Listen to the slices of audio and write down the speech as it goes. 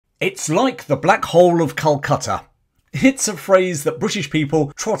It's like the Black Hole of Calcutta. It's a phrase that British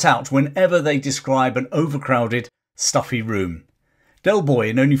people trot out whenever they describe an overcrowded, stuffy room. Del Boy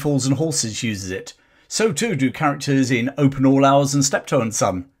in Only Fools and Horses uses it. So too do characters in Open All Hours and Steptoe and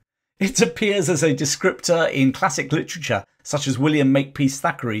Son. It appears as a descriptor in classic literature such as William Makepeace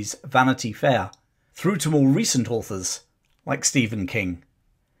Thackeray's Vanity Fair, through to more recent authors like Stephen King.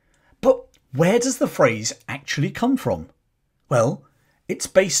 But where does the phrase actually come from? Well, it's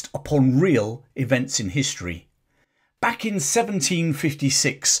based upon real events in history. Back in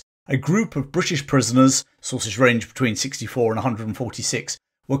 1756, a group of British prisoners, sources range between 64 and 146,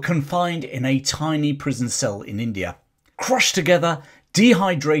 were confined in a tiny prison cell in India. Crushed together,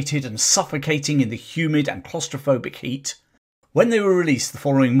 dehydrated and suffocating in the humid and claustrophobic heat, when they were released the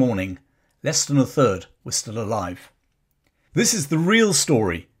following morning, less than a third were still alive. This is the real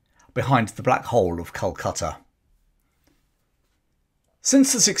story behind the Black Hole of Calcutta.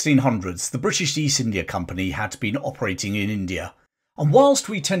 Since the 1600s, the British East India Company had been operating in India, and whilst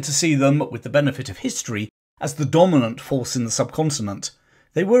we tend to see them, with the benefit of history, as the dominant force in the subcontinent,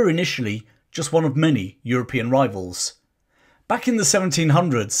 they were initially just one of many European rivals. Back in the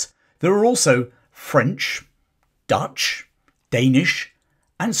 1700s, there were also French, Dutch, Danish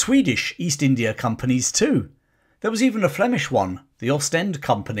and Swedish East India Companies too. There was even a Flemish one, the Ostend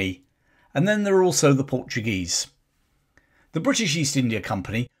Company, and then there were also the Portuguese. The British East India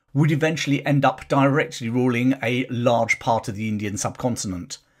Company would eventually end up directly ruling a large part of the Indian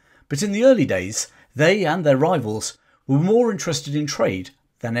subcontinent, but in the early days they and their rivals were more interested in trade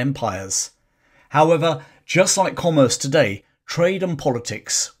than empires. However, just like commerce today, trade and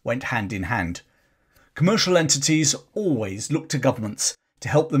politics went hand in hand. Commercial entities always look to governments to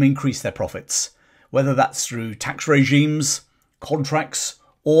help them increase their profits, whether that's through tax regimes, contracts,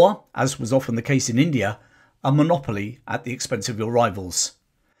 or, as was often the case in India, a monopoly at the expense of your rivals.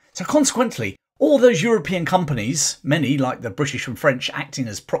 So consequently, all those European companies, many like the British and French acting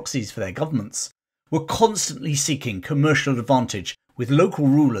as proxies for their governments, were constantly seeking commercial advantage with local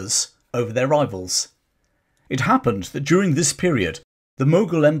rulers over their rivals. It happened that during this period, the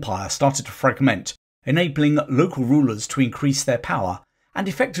Mughal Empire started to fragment, enabling local rulers to increase their power and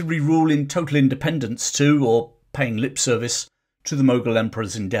effectively rule in total independence to, or paying lip service, to the Mughal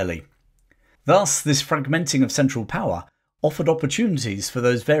emperors in Delhi. Thus, this fragmenting of central power offered opportunities for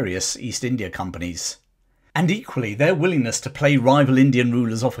those various East India companies. And equally, their willingness to play rival Indian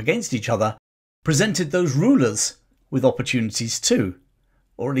rulers off against each other presented those rulers with opportunities too,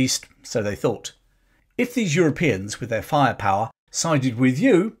 or at least so they thought. If these Europeans, with their firepower, sided with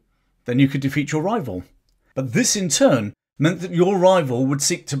you, then you could defeat your rival. But this in turn meant that your rival would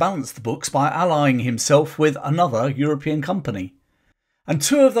seek to balance the books by allying himself with another European company. And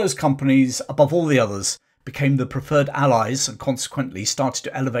two of those companies, above all the others, became the preferred allies and consequently started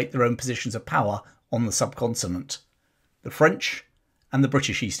to elevate their own positions of power on the subcontinent: the French and the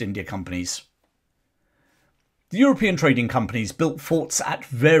British East India Companies. The European trading companies built forts at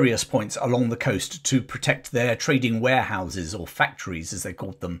various points along the coast to protect their trading warehouses, or factories as they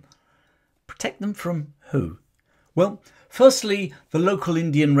called them. Protect them from who? Well, firstly, the local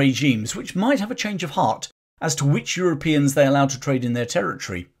Indian regimes, which might have a change of heart as to which Europeans they allowed to trade in their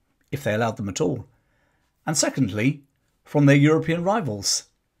territory, if they allowed them at all. And secondly, from their European rivals.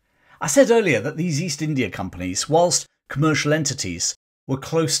 I said earlier that these East India companies, whilst commercial entities, were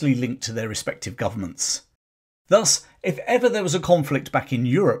closely linked to their respective governments. Thus, if ever there was a conflict back in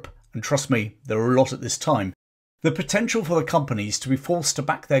Europe, and trust me, there were a lot at this time, the potential for the companies to be forced to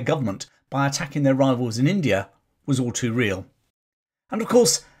back their government by attacking their rivals in India was all too real. And of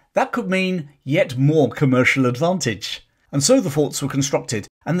course, that could mean yet more commercial advantage. And so the forts were constructed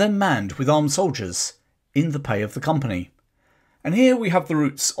and then manned with armed soldiers in the pay of the company. And here we have the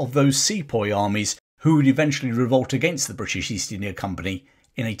roots of those sepoy armies who would eventually revolt against the British East India Company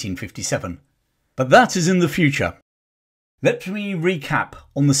in 1857. But that is in the future. Let me recap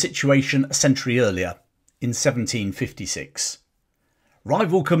on the situation a century earlier, in 1756.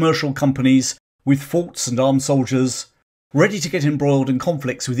 Rival commercial companies with forts and armed soldiers, ready to get embroiled in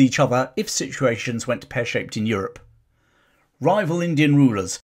conflicts with each other if situations went pear-shaped in Europe. Rival Indian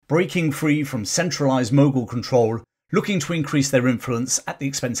rulers breaking free from centralised Mughal control, looking to increase their influence at the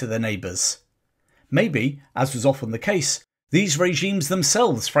expense of their neighbours. Maybe, as was often the case, these regimes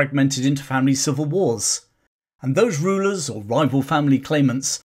themselves fragmented into family civil wars, and those rulers or rival family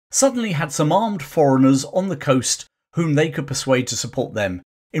claimants suddenly had some armed foreigners on the coast whom they could persuade to support them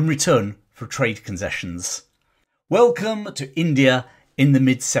in return for trade concessions. Welcome to India in the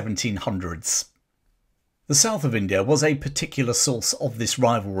mid-1700s. The south of India was a particular source of this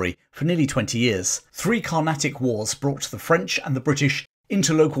rivalry for nearly 20 years. 3 Carnatic wars brought the French and the British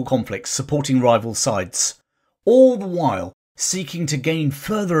interlocal conflicts supporting rival sides, all the while seeking to gain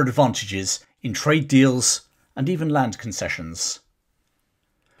further advantages in trade deals and even land concessions.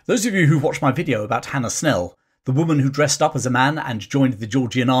 Those of you who watched my video about Hannah Snell, the woman who dressed up as a man and joined the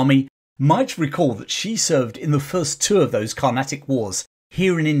Georgian army, might recall that she served in the first two of those Carnatic wars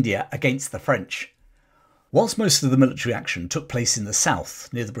here in India against the French. Whilst most of the military action took place in the south,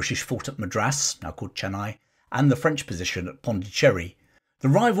 near the British fort at Madras, now called Chennai, and the French position at Pondicherry, the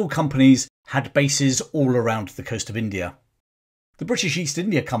rival companies had bases all around the coast of India. The British East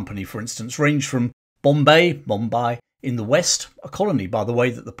India Company, for instance, ranged from Mumbai in the west, a colony, by the way,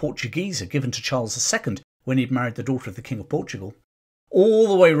 that the Portuguese had given to Charles II when he'd married the daughter of the King of Portugal, all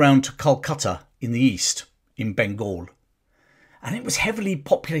the way round to Calcutta in the east, in Bengal. And it was heavily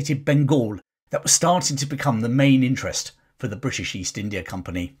populated Bengal that was starting to become the main interest for the British East India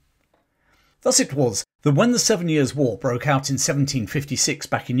Company. Thus it was that when the 7 Years' War broke out in 1756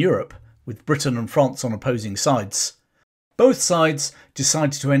 back in Europe, with Britain and France on opposing sides, both sides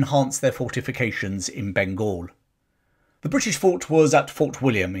decided to enhance their fortifications in Bengal. The British fort was at Fort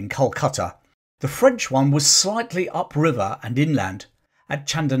William in Calcutta. The French one was slightly upriver and inland at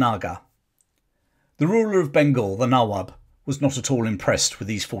Chandanaga. The ruler of Bengal, the Nawab, was not at all impressed with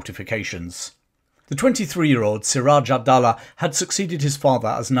these fortifications. The 23-year-old Siraj ad-Dawla had succeeded his father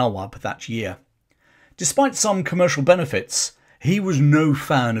as Nawab that year. Despite some commercial benefits, he was no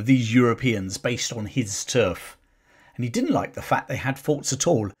fan of these Europeans based on his turf, and he didn't like the fact they had forts at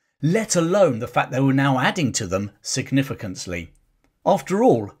all, let alone the fact they were now adding to them significantly. After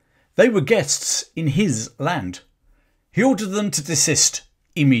all, they were guests in his land. He ordered them to desist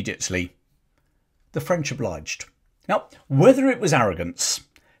immediately. The French obliged. Now, whether it was arrogance,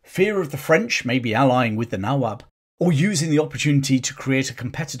 fear of the French maybe allying with the Nawab, or using the opportunity to create a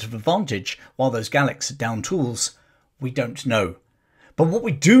competitive advantage while those Gallics had down tools, we don't know. But what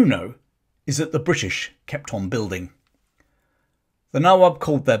we do know is that the British kept on building. The Nawab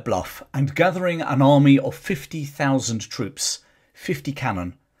called their bluff, and gathering an army of 50,000 troops, 50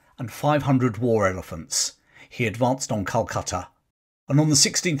 cannon and 500 war elephants, he advanced on Calcutta, and on the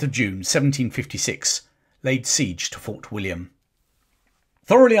 16th of June 1756 laid siege to Fort William.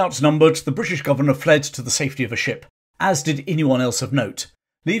 Thoroughly outnumbered, the British governor fled to the safety of a ship, as did anyone else of note,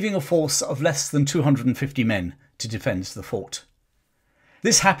 leaving a force of less than 250 men to defend the fort.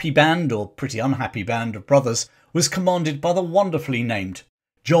 This happy band, or pretty unhappy band, of brothers was commanded by the wonderfully named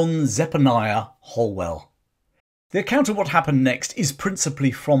John Zephaniah Holwell. The account of what happened next is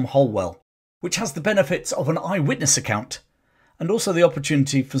principally from Holwell, which has the benefits of an eyewitness account, and also the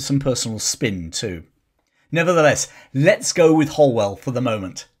opportunity for some personal spin too. Nevertheless, let's go with Holwell for the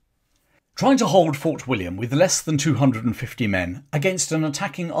moment. Trying to hold Fort William with less than 250 men against an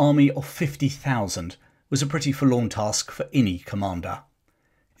attacking army of 50,000 was a pretty forlorn task for any commander.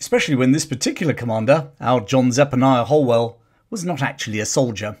 Especially when this particular commander, our John Zephaniah Holwell, was not actually a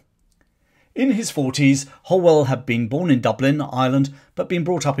soldier. In his 40s, Holwell had been born in Dublin, Ireland, but been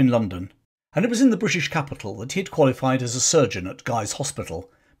brought up in London, and it was in the British capital that he had qualified as a surgeon at Guy's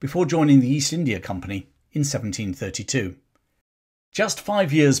Hospital before joining the East India Company in 1732. Just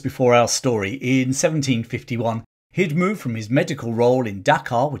 5 years before our story, in 1751, he had moved from his medical role in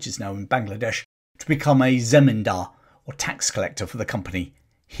Dhaka, which is now in Bangladesh, to become a zemindar, or tax collector for the company,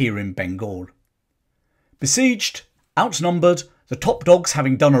 here in Bengal. Besieged, outnumbered, the top dogs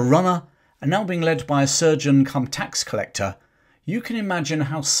having done a runner, and now being led by a surgeon come tax collector, you can imagine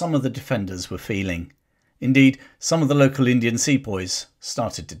how some of the defenders were feeling. Indeed, some of the local Indian sepoys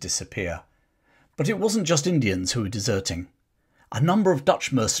started to disappear. But it wasn't just Indians who were deserting. A number of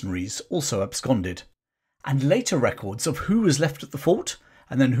Dutch mercenaries also absconded, and later records of who was left at the fort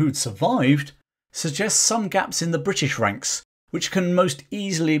and then who'd survived suggest some gaps in the British ranks, which can most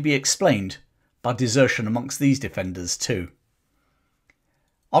easily be explained by desertion amongst these defenders too.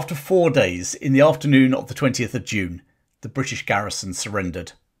 After 4 days, in the afternoon of the 20th of June, the British garrison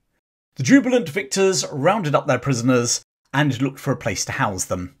surrendered. The jubilant victors rounded up their prisoners and looked for a place to house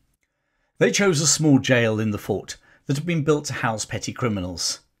them. They chose a small jail in the fort that had been built to house petty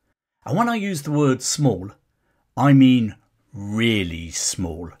criminals. And when I use the word small, I mean really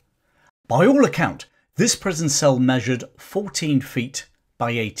small. By all account, this prison cell measured 14 feet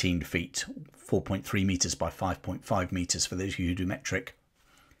by 18 feet, 4.3 metres by 5.5 metres for those of you who do metric.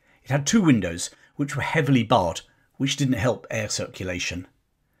 It had 2 windows, which were heavily barred, which didn't help air circulation.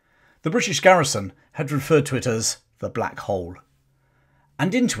 The British garrison had referred to it as the Black Hole.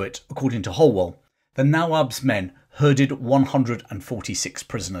 And into it, according to Holwell, the Nawab's men herded 146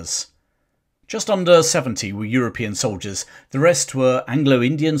 prisoners. Just under 70 were European soldiers, the rest were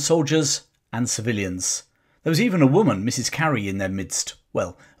Anglo-Indian soldiers and civilians. There was even a woman, Mrs. Carey, in their midst,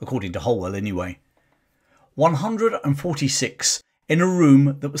 Well, according to Holwell anyway. 146 in a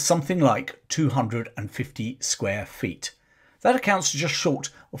room that was something like 250 square feet. That accounts to just short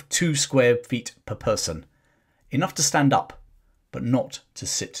of 2 square feet per person. Enough to stand up, but not to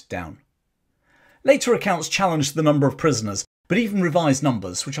sit down. Later accounts challenged the number of prisoners, but even revised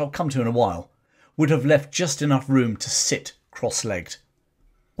numbers, which I'll come to in a while, would have left just enough room to sit cross-legged.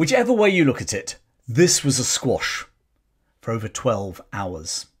 Whichever way you look at it, this was a squash for over 12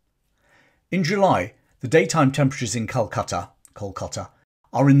 hours. In July, the daytime temperatures in Kolkata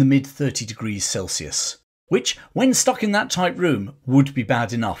are in the mid-30 degrees Celsius, which, when stuck in that tight room, would be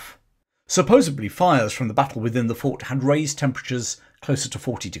bad enough. Supposedly, fires from the battle within the fort had raised temperatures closer to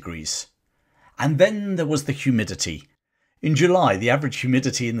 40 degrees. And then there was the humidity. In July, the average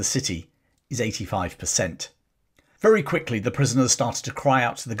humidity in the city is 85%. Very quickly, the prisoners started to cry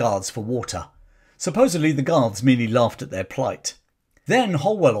out to the guards for water. Supposedly, the guards merely laughed at their plight. Then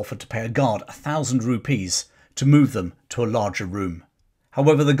Holwell offered to pay a guard 1,000 rupees to move them to a larger room.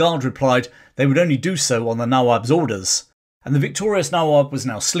 However, the guard replied they would only do so on the Nawab's orders, and the victorious Nawab was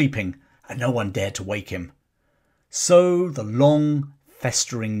now sleeping, and no one dared to wake him. So the long,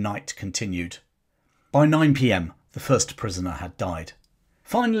 festering night continued. By 9 p.m, the first prisoner had died.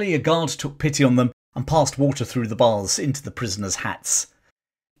 Finally, a guard took pity on them and passed water through the bars into the prisoners' hats.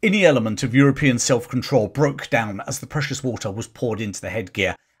 Any element of European self-control broke down as the precious water was poured into the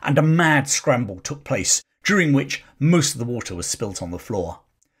headgear, and a mad scramble took place, during which most of the water was spilt on the floor.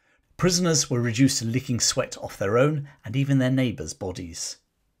 Prisoners were reduced to licking sweat off their own and even their neighbours' bodies.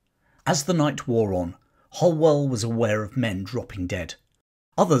 As the night wore on, Holwell was aware of men dropping dead.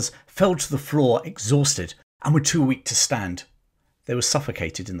 Others fell to the floor exhausted and were too weak to stand. They were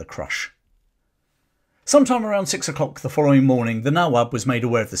suffocated in the crush. Sometime around 6 o'clock the following morning, the Nawab was made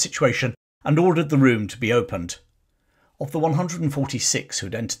aware of the situation and ordered the room to be opened. Of the 146 who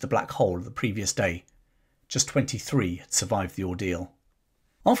had entered the Black Hole the previous day, just 23 had survived the ordeal.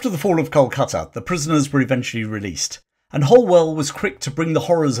 After the fall of Calcutta, the prisoners were eventually released, and Holwell was quick to bring the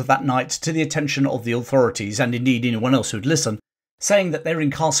horrors of that night to the attention of the authorities and indeed anyone else who'd listen, saying that their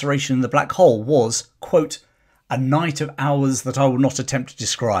incarceration in the Black Hole was, quote, a night of hours that I will not attempt to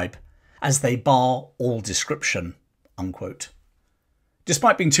describe, as they bar all description, unquote.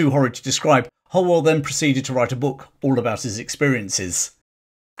 Despite being too horrid to describe, Holwell then proceeded to write a book all about his experiences.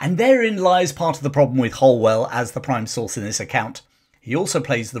 And therein lies part of the problem with Holwell as the prime source in this account. He also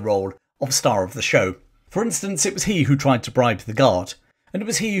plays the role of star of the show. For instance, it was he who tried to bribe the guard, and it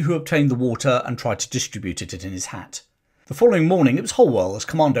was he who obtained the water and tried to distribute it in his hat. The following morning it was Holwell as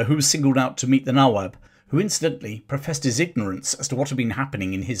commander who was singled out to meet the Nawab, who incidentally professed his ignorance as to what had been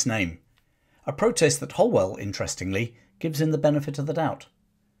happening in his name. A protest that Holwell, interestingly, gives him the benefit of the doubt.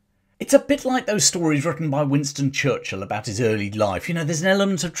 It's a bit like those stories written by Winston Churchill about his early life. You know, there's an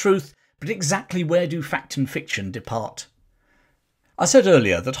element of truth, but exactly where do fact and fiction depart? I said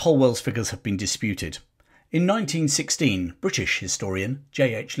earlier that Holwell's figures have been disputed. In 1916, British historian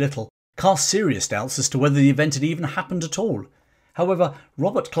J.H. Little cast serious doubts as to whether the event had even happened at all. However,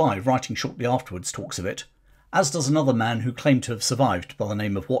 Robert Clive, writing shortly afterwards, talks of it, as does another man who claimed to have survived by the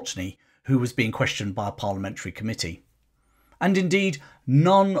name of Watney, who was being questioned by a parliamentary committee. And indeed,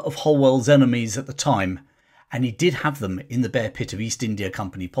 none of Holwell's enemies at the time, and he did have them in the bear pit of East India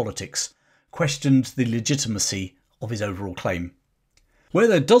Company politics, questioned the legitimacy of his overall claim. Where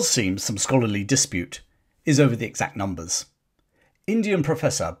there does seem some scholarly dispute is over the exact numbers. Indian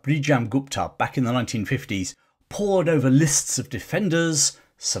professor Brijam Gupta back in the 1950s pored over lists of defenders,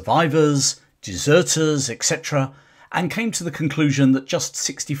 survivors, deserters, etc., and came to the conclusion that just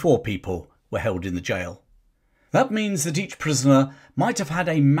 64 people were held in the jail. That means that each prisoner might have had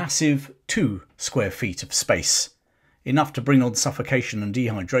a massive 2 square feet of space, enough to bring on suffocation and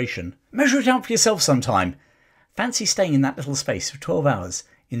dehydration. Measure it out for yourself sometime. Fancy staying in that little space for 12 hours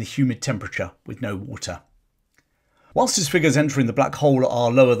in the humid temperature with no water. Whilst his figures entering the Black Hole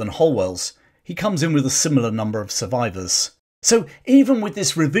are lower than Holwell's, he comes in with a similar number of survivors. So even with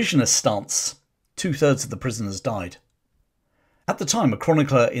this revisionist stance, 2/3 of the prisoners died. At the time, a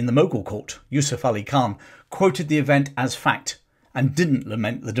chronicler in the Mughal court, Yusuf Ali Khan, quoted the event as fact and didn't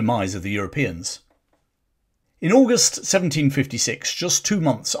lament the demise of the Europeans. In August 1756, just 2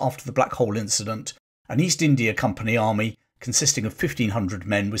 months after the Black Hole incident, an East India Company army consisting of 1,500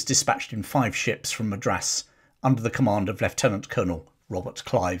 men was dispatched in 5 ships from Madras under the command of Lieutenant Colonel Robert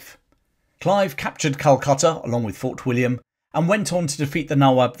Clive. Clive captured Calcutta along with Fort William and went on to defeat the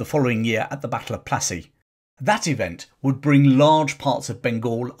Nawab the following year at the Battle of Plassey. That event would bring large parts of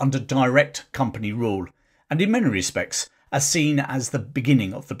Bengal under direct company rule, and in many respects are seen as the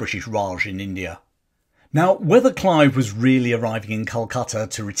beginning of the British Raj in India. Now, whether Clive was really arriving in Calcutta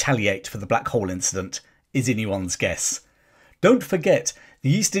to retaliate for the Black Hole incident is anyone's guess. Don't forget,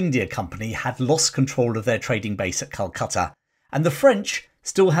 the East India Company had lost control of their trading base at Calcutta, and the French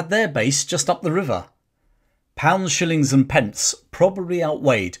still had their base just up the river. Pounds, shillings and pence probably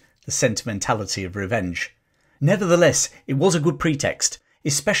outweighed the sentimentality of revenge. Nevertheless, it was a good pretext,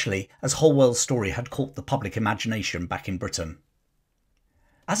 especially as Holwell's story had caught the public imagination back in Britain.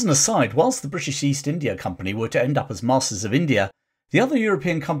 As an aside, whilst the British East India Company were to end up as masters of India, the other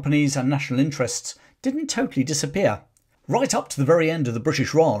European companies and national interests didn't totally disappear. Right up to the very end of the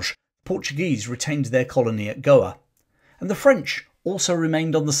British Raj, the Portuguese retained their colony at Goa, and the French also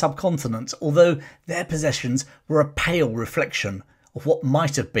remained on the subcontinent, although their possessions were a pale reflection of what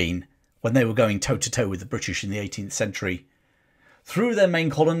might have been when they were going toe-to-toe with the British in the 18th century. Through their main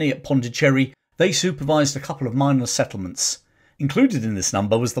colony at Pondicherry, they supervised a couple of minor settlements. Included in this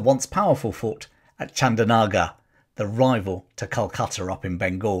number was the once powerful fort at Chandanagar, the rival to Calcutta up in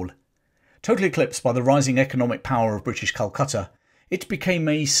Bengal. Totally eclipsed by the rising economic power of British Calcutta, it became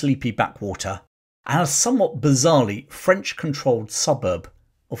a sleepy backwater and a somewhat bizarrely French-controlled suburb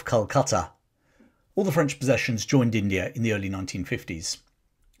of Calcutta. All the French possessions joined India in the early 1950s.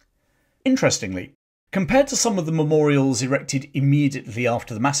 Interestingly, compared to some of the memorials erected immediately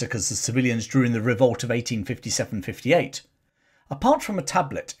after the massacres of civilians during the revolt of 1857-58, apart from a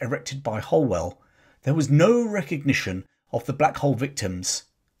tablet erected by Holwell, there was no recognition of the Black Hole victims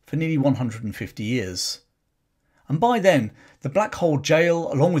for nearly 150 years. And by then, the Black Hole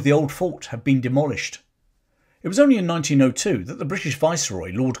jail along with the old fort had been demolished. It was only in 1902 that the British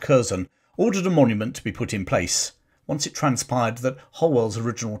Viceroy, Lord Curzon, ordered a monument to be put in place, once it transpired that Holwell's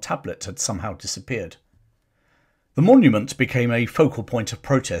original tablet had somehow disappeared. The monument became a focal point of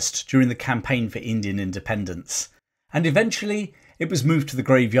protest during the campaign for Indian independence, and eventually it was moved to the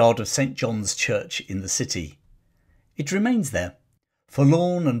graveyard of St John's Church in the city. It remains there,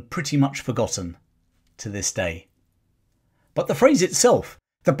 forlorn and pretty much forgotten, to this day. But the phrase itself,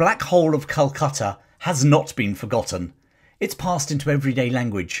 the Black Hole of Calcutta, has not been forgotten. It's passed into everyday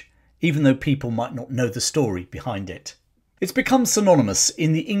language, even though people might not know the story behind it. It's become synonymous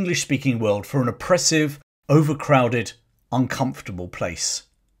in the English-speaking world for an oppressive, overcrowded, uncomfortable place.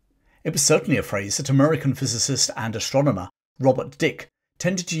 It was certainly a phrase that American physicist and astronomer Robert Dicke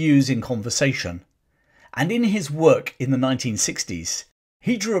tended to use in conversation, and in his work in the 1960s,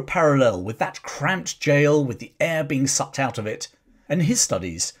 he drew a parallel with that cramped jail with the air being sucked out of it, and his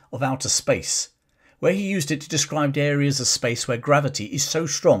studies of outer space, where he used it to describe areas of space where gravity is so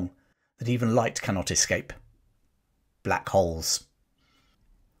strong that even light cannot escape. Black holes.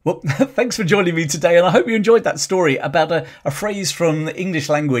 Well, thanks for joining me today, and I hope you enjoyed that story about a phrase from the English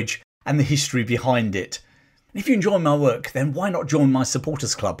language and the history behind it. And if you enjoy my work, then why not join my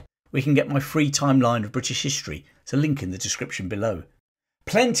supporters club, where you can get my free timeline of British history. There's a link in the description below.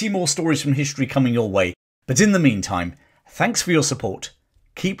 Plenty more stories from history coming your way, but in the meantime, thanks for your support,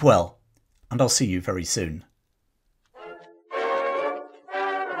 keep well, and I'll see you very soon.